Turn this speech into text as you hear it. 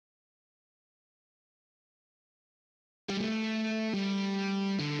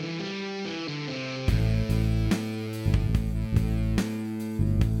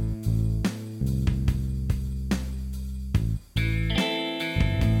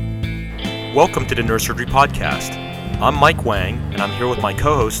Welcome to the Neurosurgery Podcast. I'm Mike Wang, and I'm here with my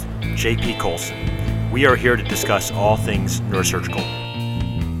co-host, J.P. Colson. We are here to discuss all things neurosurgical.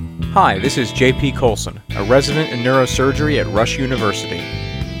 Hi, this is J.P. Colson, a resident in neurosurgery at Rush University.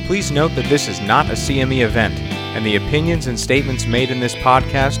 Please note that this is not a CME event, and the opinions and statements made in this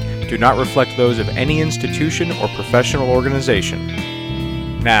podcast do not reflect those of any institution or professional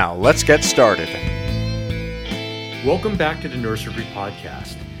organization. Now, let's get started. Welcome back to the Neurosurgery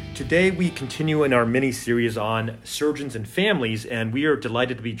Podcast. Today we continue in our mini-series on surgeons and families, and we are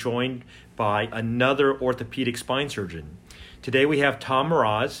delighted to be joined by another orthopedic spine surgeon. Today we have Tom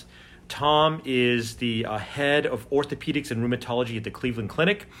Meraz. Tom is the head of orthopedics and rheumatology at the Cleveland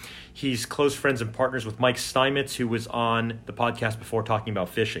Clinic. He's close friends and partners with Mike Steinmetz, who was on the podcast before talking about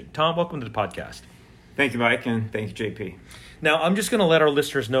fishing. Tom, welcome to the podcast. Thank you, Mike, and thank you, JP. Now, I'm just going to let our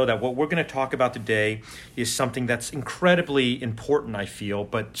listeners know that what we're going to talk about today is something that's incredibly important, I feel,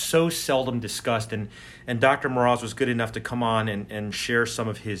 but so seldom discussed. And Dr. Meraz was good enough to come on and share some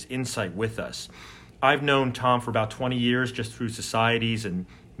of his insight with us. I've known Tom for about 20 years just through societies and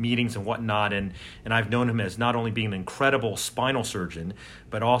meetings and whatnot, and I've known him as not only being an incredible spinal surgeon,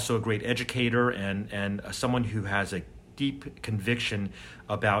 but also a great educator and someone who has a deep conviction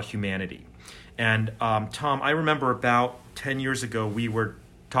about humanity. And Tom, I remember about 10 years ago, we were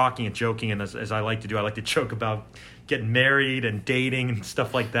talking and joking, and as I like to do, I like to joke about getting married and dating and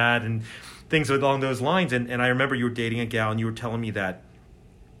stuff like that and things along those lines. And I remember you were dating a gal, and you were telling me that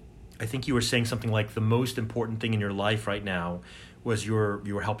I think you were saying something like the most important thing in your life right now was you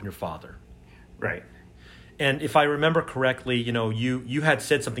were helping your father. Right. And if I remember correctly, you had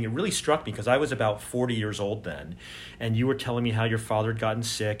said something that really struck me because I was about 40 years old then, and you were telling me how your father had gotten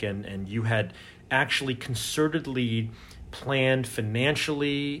sick and you had actually concertedly planned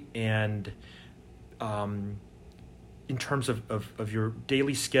financially and in terms of your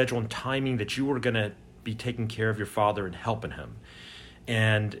daily schedule and timing that you were going to be taking care of your father and helping him.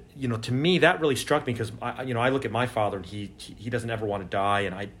 And, to me, that really struck me because, I look at my father and he doesn't ever want to die.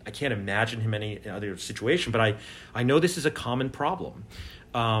 And I can't imagine him in any other situation. But I know this is a common problem.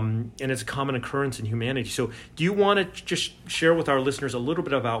 And it's a common occurrence in humanity. So do you want to just share with our listeners a little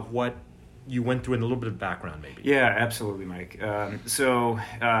bit about what you went through and a little bit of background maybe? Yeah, absolutely, Mike. I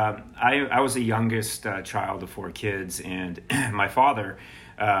was the youngest child of 4 kids. And my father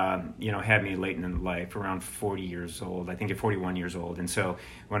had me late in life, around 40 years old, I think at 41 years old. And so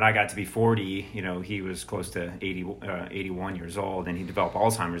when I got to be 40, he was close to 81 years old, and he developed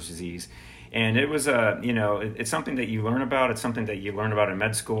Alzheimer's disease. And it was, it's something that you learn about. It's something that you learn about in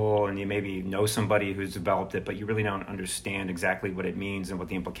med school, and you maybe know somebody who's developed it, but you really don't understand exactly what it means and what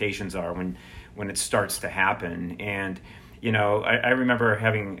the implications are when it starts to happen. And I remember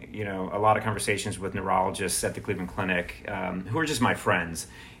having, a lot of conversations with neurologists at the Cleveland Clinic who were just my friends.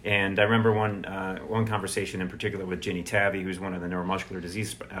 And I remember one conversation in particular with Ginny Tabby, who's one of the neuromuscular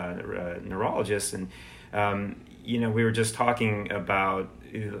disease neurologists. And, we were just talking about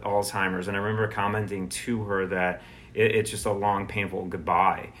Alzheimer's. And I remember commenting to her that it's just a long, painful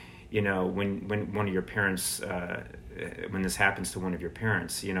goodbye. When one of your parents, when this happens to one of your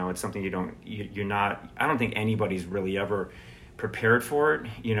parents, it's something I don't think anybody's really ever prepared for it,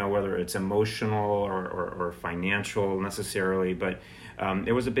 whether it's emotional or financial necessarily, but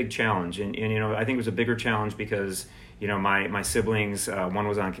it was a big challenge. And I think it was a bigger challenge because, my siblings, one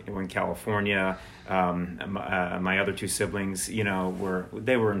was in California, my other 2 siblings,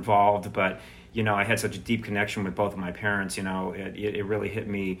 they were involved, but I had such a deep connection with both of my parents, it really hit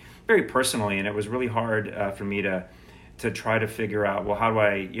me very personally, and it was really hard for me to try to figure out, well, how do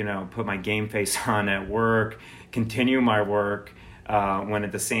I, put my game face on at work, continue my work, when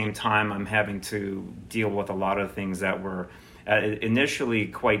at the same time I'm having to deal with a lot of things that were initially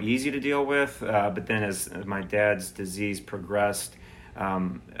quite easy to deal with, but then as my dad's disease progressed, how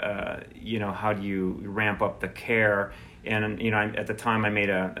do you ramp up the care? And, at the time I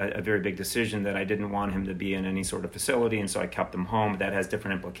made a very big decision that I didn't want him to be in any sort of facility, and so I kept him home. That has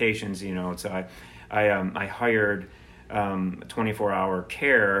different implications, so I hired 24-hour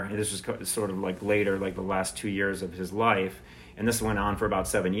care. This was sort of like later, like the last 2 years of his life, and this went on for about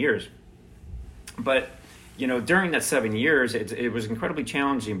 7 years. But, during that 7 years, it was incredibly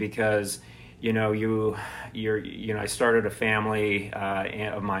challenging because, I started a family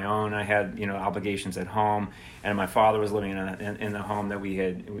of my own. I had, obligations at home, and my father was living in the home that we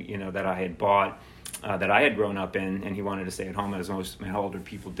had, that I had bought, that I had grown up in, and he wanted to stay at home as most older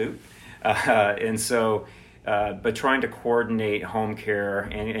people do. And so, but trying to coordinate home care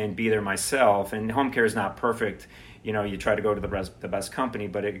and be there myself, and home care is not perfect. You try to go to the best company,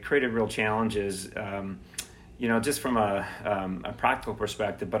 but it created real challenges. just from a practical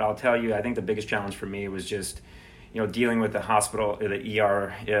perspective. But I'll tell you, I think the biggest challenge for me was just, dealing with the hospital, the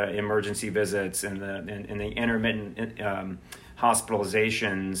ER emergency visits and the intermittent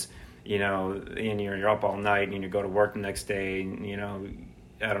hospitalizations. And you're up all night and you go to work the next day.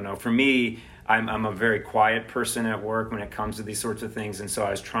 I don't know. For me, I'm a very quiet person at work when it comes to these sorts of things, and so I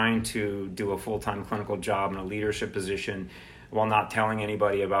was trying to do a full-time clinical job in a leadership position while not telling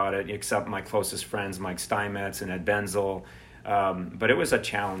anybody about it except my closest friends, Mike Steinmetz and Ed Benzel. But it was a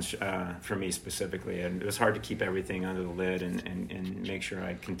challenge for me specifically, and it was hard to keep everything under the lid and make sure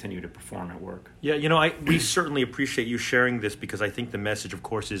I continue to perform at work. Yeah, we certainly appreciate you sharing this, because I think the message, of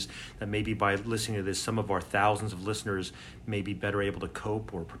course, is that maybe by listening to this, some of our thousands of listeners may be better able to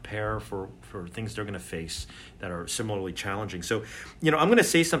cope or prepare for things they're going to face that are similarly challenging. So, I'm going to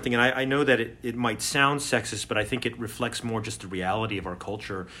say something, and I know that it might sound sexist, but I think it reflects more just the reality of our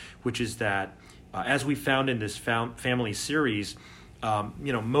culture, which is that as we found in this family series,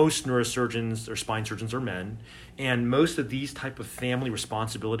 most neurosurgeons or spine surgeons are men, and most of these type of family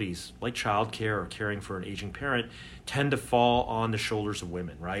responsibilities, like childcare or caring for an aging parent, tend to fall on the shoulders of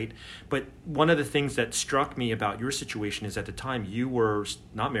women, right? But one of the things that struck me about your situation is at the time you were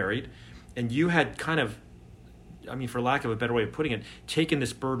not married, and you had kind of, for lack of a better way of putting it, taken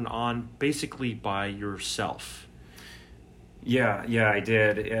this burden on basically by yourself. Yeah, I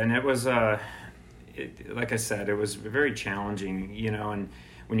did, and it was like I said, it was very challenging, and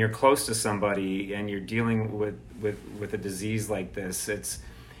when you're close to somebody and you're dealing with a disease like this, it's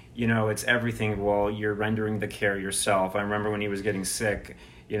everything. Well, you're rendering the care yourself. I remember when he was getting sick,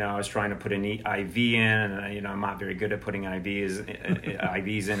 I was trying to put an IV in, and I'm not very good at putting IVs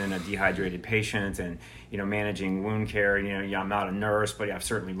in a dehydrated patient, and managing wound care. I'm not a nurse, but I've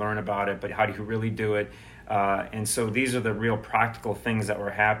certainly learned about it. But how do you really do it? And so these are the real practical things that were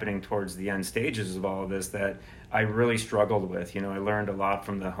happening towards the end stages of all of this that I really struggled with. I learned a lot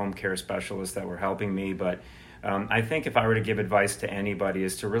from the home care specialists that were helping me, but I think if I were to give advice to anybody,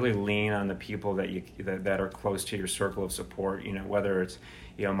 is to really lean on the people that are close to your circle of support. Whether it's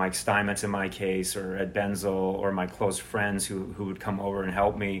Mike Steinmetz in my case, or Ed Benzel, or my close friends who would come over and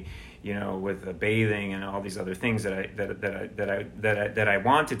help me, with the bathing and all these other things that I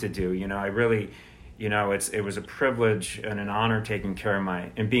wanted to do. I really. It was a privilege and an honor taking care of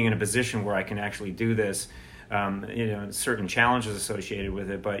and being in a position where I can actually do this. Certain challenges associated with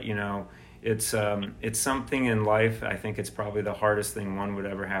it, but it's something in life. I think it's probably the hardest thing one would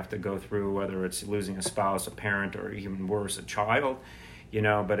ever have to go through, whether it's losing a spouse, a parent, or even worse, a child.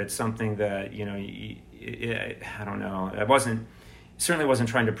 But it's something that I don't know. Certainly wasn't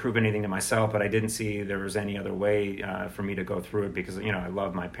trying to prove anything to myself, but I didn't see there was any other way for me to go through it, because I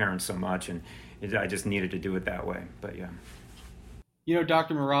love my parents so much, and I just needed to do it that way. But yeah.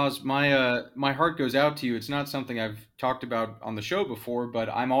 Dr. Meraz, my heart goes out to you. It's not something I've talked about on the show before, but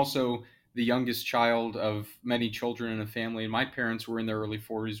I'm also the youngest child of many children in a family, and my parents were in their early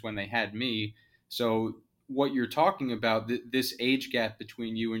 40s when they had me. So what you're talking about, this age gap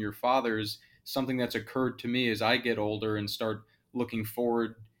between you and your father, is something that's occurred to me as I get older and start looking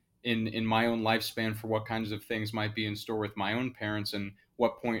forward in my own lifespan for what kinds of things might be in store with my own parents and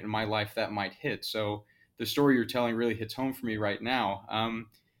what point in my life that might hit. So the story you're telling really hits home for me right now.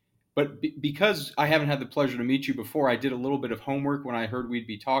 But because I haven't had the pleasure to meet you before, I did a little bit of homework when I heard we'd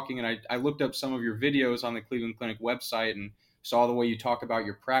be talking, and I looked up some of your videos on the Cleveland Clinic website and saw the way you talk about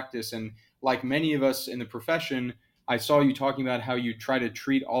your practice. And like many of us in the profession, I saw you talking about how you try to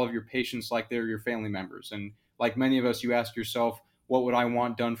treat all of your patients like they're your family members. And like many of us, you ask yourself, what would I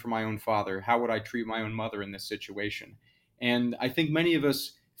want done for my own father? How would I treat my own mother in this situation? And I think many of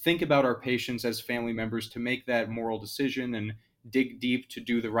us think about our patients as family members to make that moral decision and dig deep to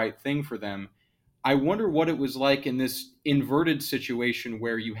do the right thing for them. I wonder what it was like in this inverted situation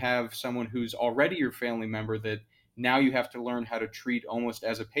where you have someone who's already your family member that now you have to learn how to treat almost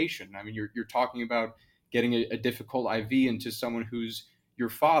as a patient. I mean, you're talking about getting a difficult IV into someone who's your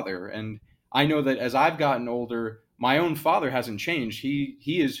father. And I know that as I've gotten older, my own father hasn't changed. He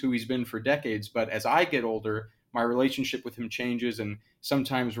is who he's been for decades. But as I get older, my relationship with him changes, and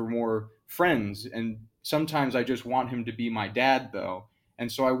sometimes we're more friends, and sometimes I just want him to be my dad, though.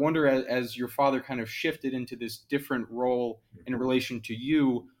 And so I wonder, as your father kind of shifted into this different role in relation to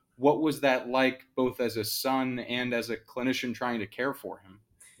you, what was that like, both as a son and as a clinician trying to care for him?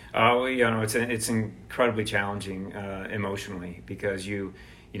 It's incredibly challenging emotionally, because you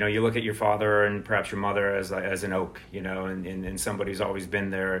look at your father and perhaps your mother as an oak, and somebody who's always been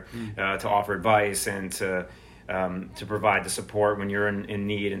there to offer advice and to to provide the support when you're in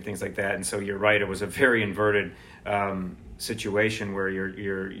need and things like that. And so you're right, it was a very inverted situation where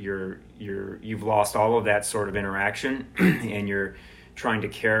you've lost all of that sort of interaction, and you're trying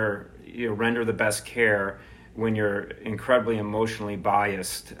to render the best care when you're incredibly emotionally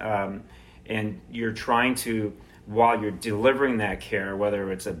biased, and you're trying to, while you're delivering that care,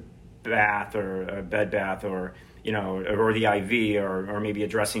 whether it's a bath or a bed bath or or the IV or maybe a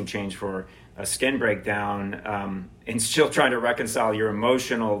dressing change for a skin breakdown, and still trying to reconcile your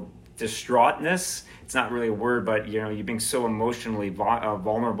emotional distraughtness. It's not really a word, but you're being so emotionally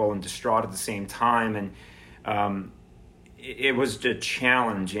vulnerable and distraught at the same time, and it was a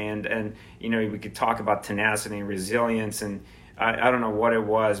challenge. And we could talk about tenacity and resilience, and I don't know what it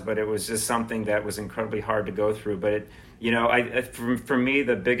was, but it was just something that was incredibly hard to go through. But for me,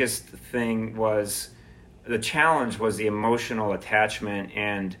 the biggest thing was the challenge was the emotional attachment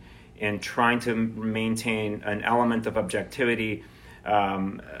and trying to maintain an element of objectivity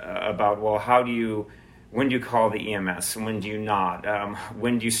about, well, when do you call the EMS? When do you not?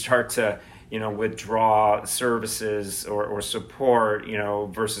 When do you start to, withdraw services or support,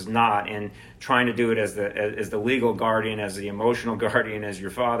 versus not, and trying to do it as the legal guardian, as the emotional guardian, as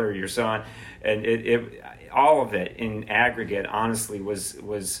your father or your son, and it all of it in aggregate, honestly,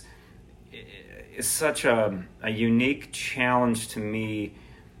 was such a unique challenge to me,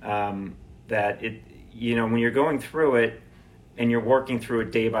 that when you're going through it and you're working through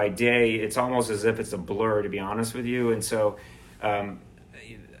it day by day, it's almost as if it's a blur, to be honest with you. And so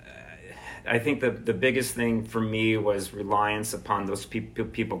I think the biggest thing for me was reliance upon those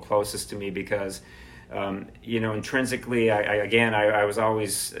people closest to me, because intrinsically, I was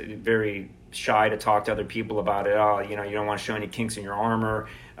always very shy to talk to other people about it. You don't want to show any kinks in your armor,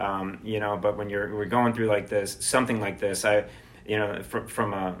 but when we're going through something like this,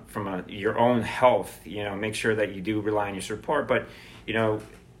 from your own health, make sure that you do rely on your support. But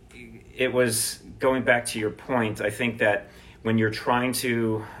it was going back to your point. I think that when you're trying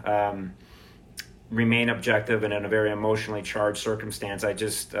to remain objective and in a very emotionally charged circumstance, I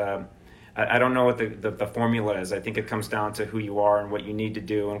don't know what the formula is. I think it comes down to who you are and what you need to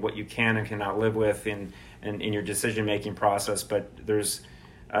do and what you can and cannot live with in your decision-making process. But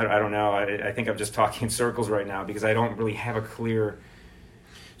I don't know. I think I'm just talking in circles right now because I don't really have a clear...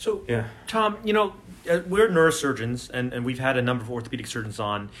 So, yeah. Tom, we're neurosurgeons, and we've had a number of orthopedic surgeons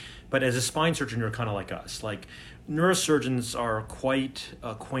on, but as a spine surgeon, you're kind of like us. Like, neurosurgeons are quite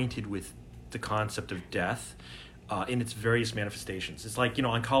acquainted with the concept of death in its various manifestations. It's like,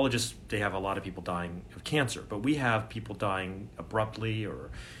 oncologists, they have a lot of people dying of cancer, but we have people dying abruptly or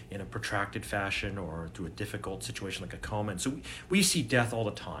in a protracted fashion or through a difficult situation like a coma. And so we see death all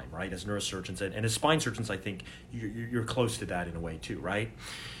the time, right, as neurosurgeons. And as spine surgeons, I think you're close to that in a way too, right?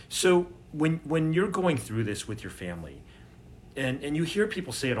 So when you're going through this with your family, and you hear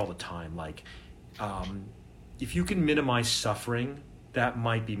people say it all the time, like, if you can minimize suffering, that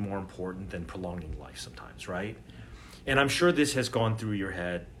might be more important than prolonging life sometimes, right? And I'm sure this has gone through your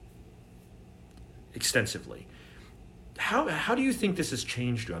head extensively. How do you think this has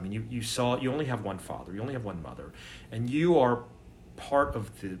changed you? I mean, you only have one father, you only have one mother, and you are part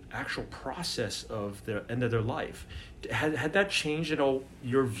of the actual process of the end of their life. Had that changed at all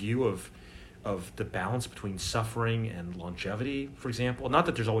your view of the balance between suffering and longevity, for example? Not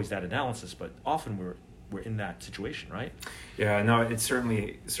that there's always that analysis, but often we're in that situation, right? Yeah, no, it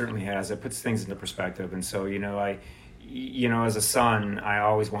certainly has. It puts things into perspective. And so, as a son, I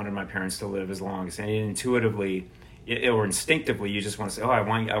always wanted my parents to live as long as, and intuitively or instinctively, you just want to say, I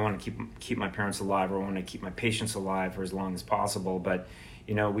want to keep my parents alive, or I want to keep my patients alive for as long as possible. But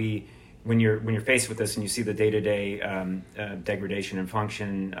when you're faced with this and you see the day-to-day degradation in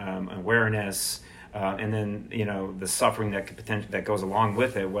function, awareness, and then the suffering that goes along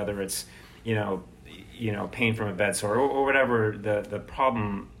with it, whether it's pain from a bed sore or whatever the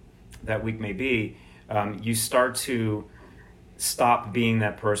problem that week may be, you start to stop being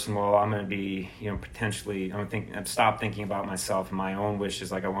that person. Well, I'm going to be, potentially, stop thinking about myself and my own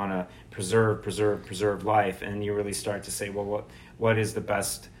wishes. Like, I want to preserve life. And you really start to say, well, what is the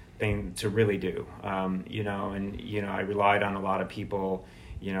best thing to really do? I relied on a lot of people,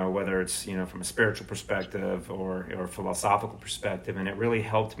 whether it's, from a spiritual perspective or philosophical perspective. And it really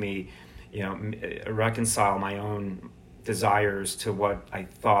helped me, reconcile my own desires to what I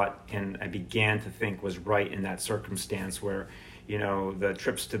thought and I began to think was right in that circumstance, where the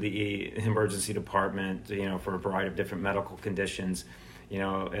trips to the emergency department, for a variety of different medical conditions,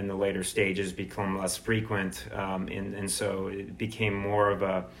 in the later stages become less frequent, and so it became more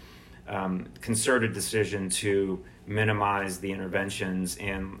of concerted decision to minimize the interventions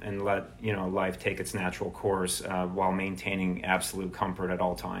and let life take its natural course while maintaining absolute comfort at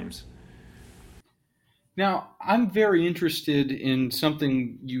all times. Now, I'm very interested in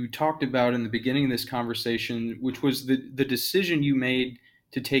something you talked about in the beginning of this conversation, which was the decision you made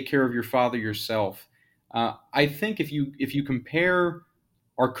to take care of your father yourself. I think if you compare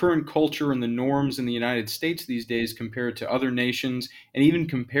our current culture and the norms in the United States these days compared to other nations, and even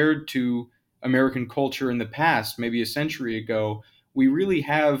compared to American culture in the past, maybe a century ago, we really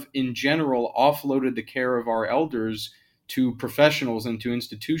have, in general, offloaded the care of our elders to professionals and to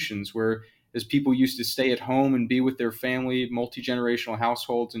institutions where as people used to stay at home and be with their family, multi-generational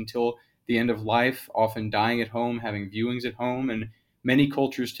households until the end of life, often dying at home, having viewings at home. And many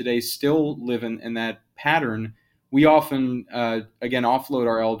cultures today still live in that pattern. We often, again, offload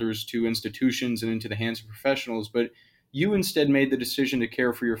our elders to institutions and into the hands of professionals, but you instead made the decision to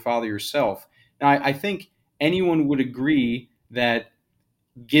care for your father yourself. Now, I think anyone would agree that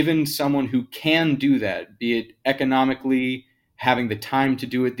given someone who can do that, be it economically, having the time to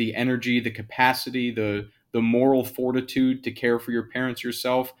do it, the energy, the capacity, the moral fortitude to care for your parents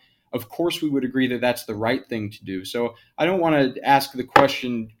yourself, of course we would agree that that's the right thing to do. So I don't want to ask the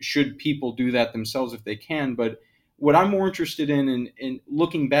question, should people do that themselves if they can? But what I'm more interested in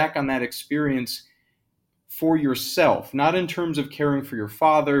looking back on that experience for yourself, not in terms of caring for your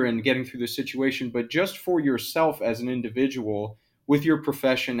father and getting through the situation, but just for yourself as an individual with your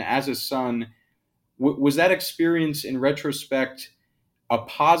profession as a son. Was that experience in retrospect a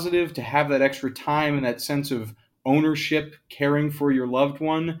positive to have that extra time and that sense of ownership caring for your loved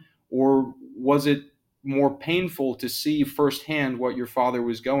one? Or was it more painful to see firsthand what your father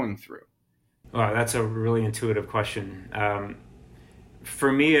was going through? Well, that's a really intuitive question.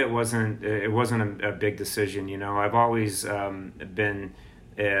 For me, it wasn't a big decision. I've always been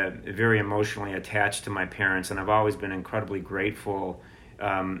very emotionally attached to my parents, and I've always been incredibly grateful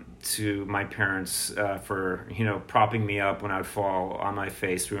to my parents for propping me up when I'd fall on my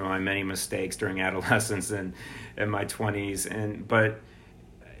face through my many mistakes during adolescence and my 20s,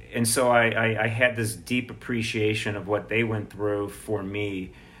 and so I had this deep appreciation of what they went through for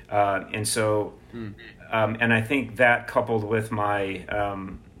me, and I think that coupled with my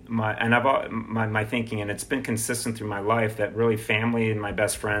thinking, and it's been consistent through my life, that really family and my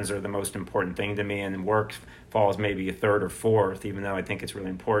best friends are the most important thing to me, and work falls maybe a third or fourth, even though I think it's really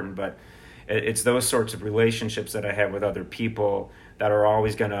important. But it's those sorts of relationships that I have with other people that are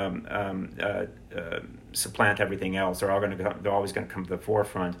always going to supplant everything else. They're always going to come to the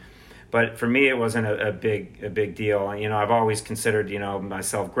forefront. But for me, it wasn't a big deal. I've always considered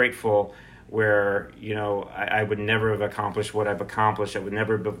myself grateful, where I would never have accomplished what I've accomplished. I would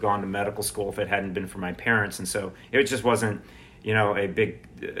never have gone to medical school if it hadn't been for my parents, and so it just wasn't a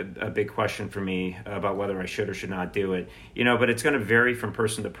big question for me about whether I should or should not do it. But it's going to vary from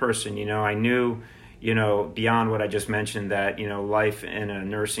person to person. I knew beyond what I just mentioned that life in a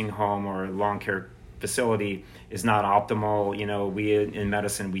nursing home or a long care facility is not optimal. We in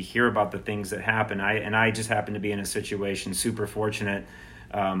medicine, we hear about the things that happen. I just happened to be in a situation, super fortunate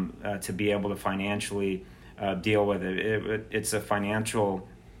to be able to financially deal with it. It's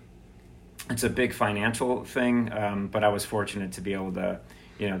a big financial thing, but I was fortunate to be able to,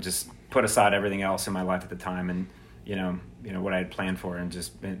 just put aside everything else in my life at the time, and what I had planned for, and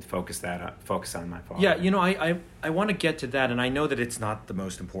just focus on my father. Yeah, I want to get to that, and I know that it's not the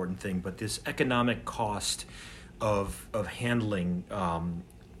most important thing, but this economic cost of handling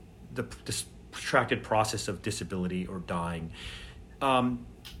this protracted process of disability or dying.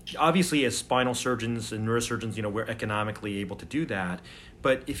 Obviously, as spinal surgeons and neurosurgeons, we're economically able to do that.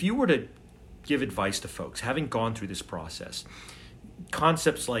 But if you were to give advice to folks, having gone through this process,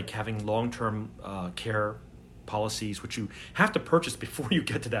 concepts like having long-term care policies, which you have to purchase before you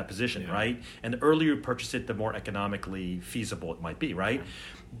get to that position, right? And the earlier you purchase it, the more economically feasible it might be, right?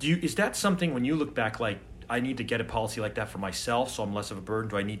 Is that something, when you look back, like, I need to get a policy like that for myself so I'm less of a burden?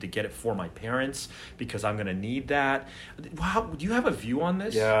 Do I need to get it for my parents because I'm going to need that? Do you have a view on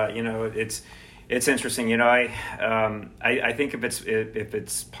this? Yeah, it's interesting. I think if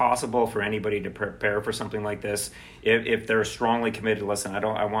it's possible for anybody to prepare for something like this, if they're strongly committed, listen,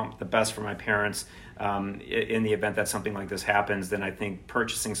 I want the best for my parents. In the event that something like this happens, then I think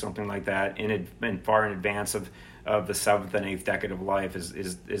purchasing something like that far in advance of the 7th and 8th decade of life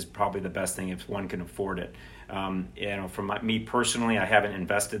is probably the best thing if one can afford it. For me personally, I haven't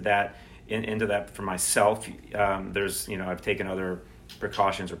invested that into that for myself. I've taken other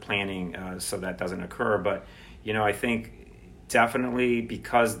precautions or planning so that doesn't occur. But I think definitely,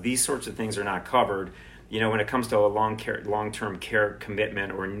 because these sorts of things are not covered, when it comes to a long-term care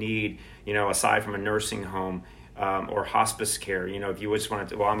commitment or need, aside from a nursing home or hospice care, if you just want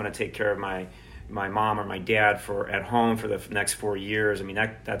to, I'm going to take care of my mom or my dad at home for the next 4 years. I mean,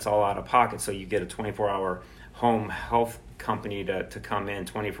 that's all out of pocket. So you get a 24-hour home health company to come in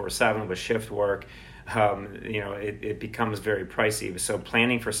 24/7 with shift work. It becomes very pricey. So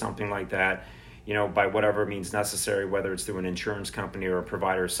planning for something like that, by whatever means necessary, whether it's through an insurance company or a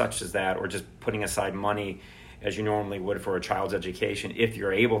provider such as that, or just putting aside money as you normally would for a child's education, if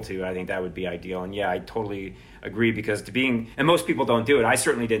you're able to, I think that would be ideal. And yeah, I totally agree, because and most people don't do it. I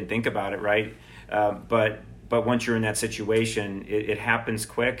certainly didn't think about it, right? But once you're in that situation, it happens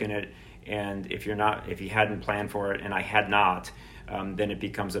quick, and if you hadn't planned for it, and I had not, then it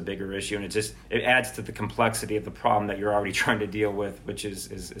becomes a bigger issue, and it adds to the complexity of the problem that you're already trying to deal with, which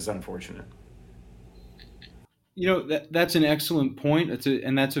is unfortunate. That's an excellent point.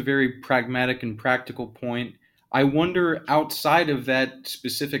 That's a very pragmatic and practical point. I wonder, outside of that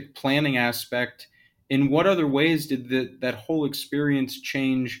specific planning aspect, in what other ways did that whole experience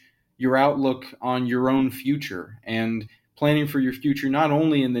change your outlook on your own future and planning for your future, not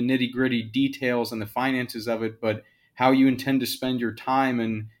only in the nitty-gritty details and the finances of it, but how you intend to spend your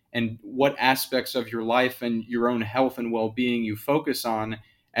time and what aspects of your life and your own health and well-being you focus on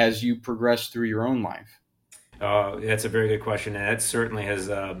as you progress through your own life? That's a very good question, and that certainly has,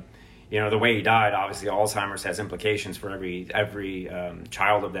 the way he died. Obviously, Alzheimer's has implications for every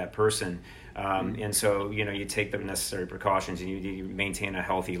child of that person, and so you take the necessary precautions and you maintain a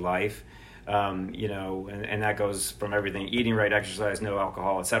healthy life, and that goes from everything: eating right, exercise, no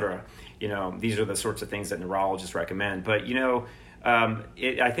alcohol, etc. These are the sorts of things that neurologists recommend. But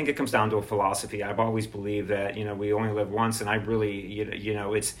I think it comes down to a philosophy. I've always believed that we only live once, and I really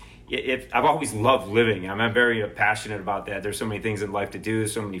I've always loved living. I'm very passionate about that. There's so many things in life to do,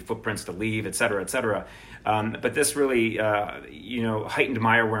 so many footprints to leave, et cetera, et cetera. But this really, heightened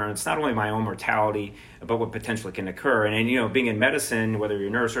my awareness, not only my own mortality, but what potentially can occur. And being in medicine, whether you're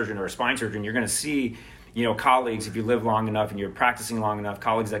a neurosurgeon or a spine surgeon, you're going to see, colleagues, if you live long enough and you're practicing long enough,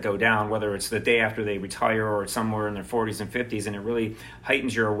 colleagues that go down, whether it's the day after they retire or it's somewhere in their 40s and 50s, and it really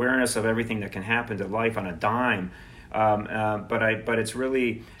heightens your awareness of everything that can happen to life on a dime. But it's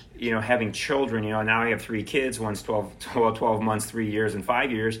really, having children, now I have 3 kids, one's 12 months, 3 years, and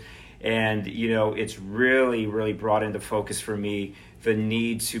 5 years. And, it's really, really brought into focus for me the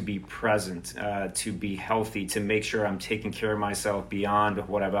need to be present, to be healthy, to make sure I'm taking care of myself beyond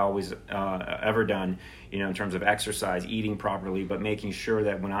what I've always ever done, in terms of exercise, eating properly, but making sure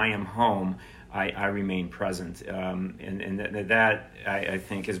that when I am home, I remain present. And that I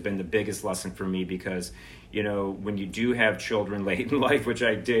think has been the biggest lesson for me, because when you do have children late in life, which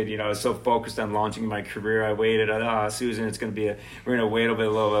I did, I was so focused on launching my career, I waited, Susan, we're going to wait a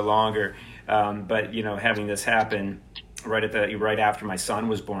little bit longer. But, having this happen right after my son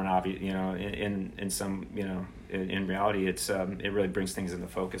was born, in reality, it really brings things into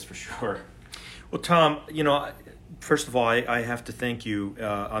focus for sure. Well, Tom, first of all, I have to thank you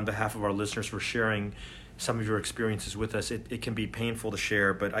on behalf of our listeners for sharing some of your experiences with us. It can be painful to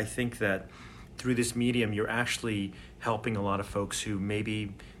share, but I think that through this medium, you're actually helping a lot of folks who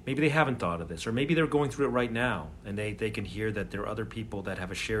maybe they haven't thought of this, or maybe they're going through it right now, and they can hear that there are other people that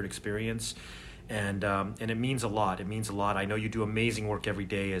have a shared experience, and it means a lot. It means a lot. I know you do amazing work every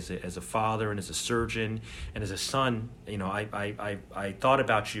day as a father and as a surgeon and as a son. I thought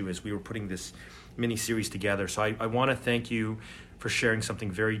about you as we were putting this mini series together. So I want to thank you for sharing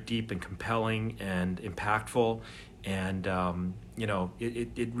something very deep and compelling and impactful. And,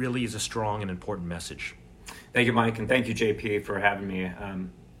 it really is a strong and important message. Thank you, Mike, and thank you, JP, for having me.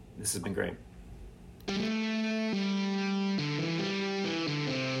 This has been great.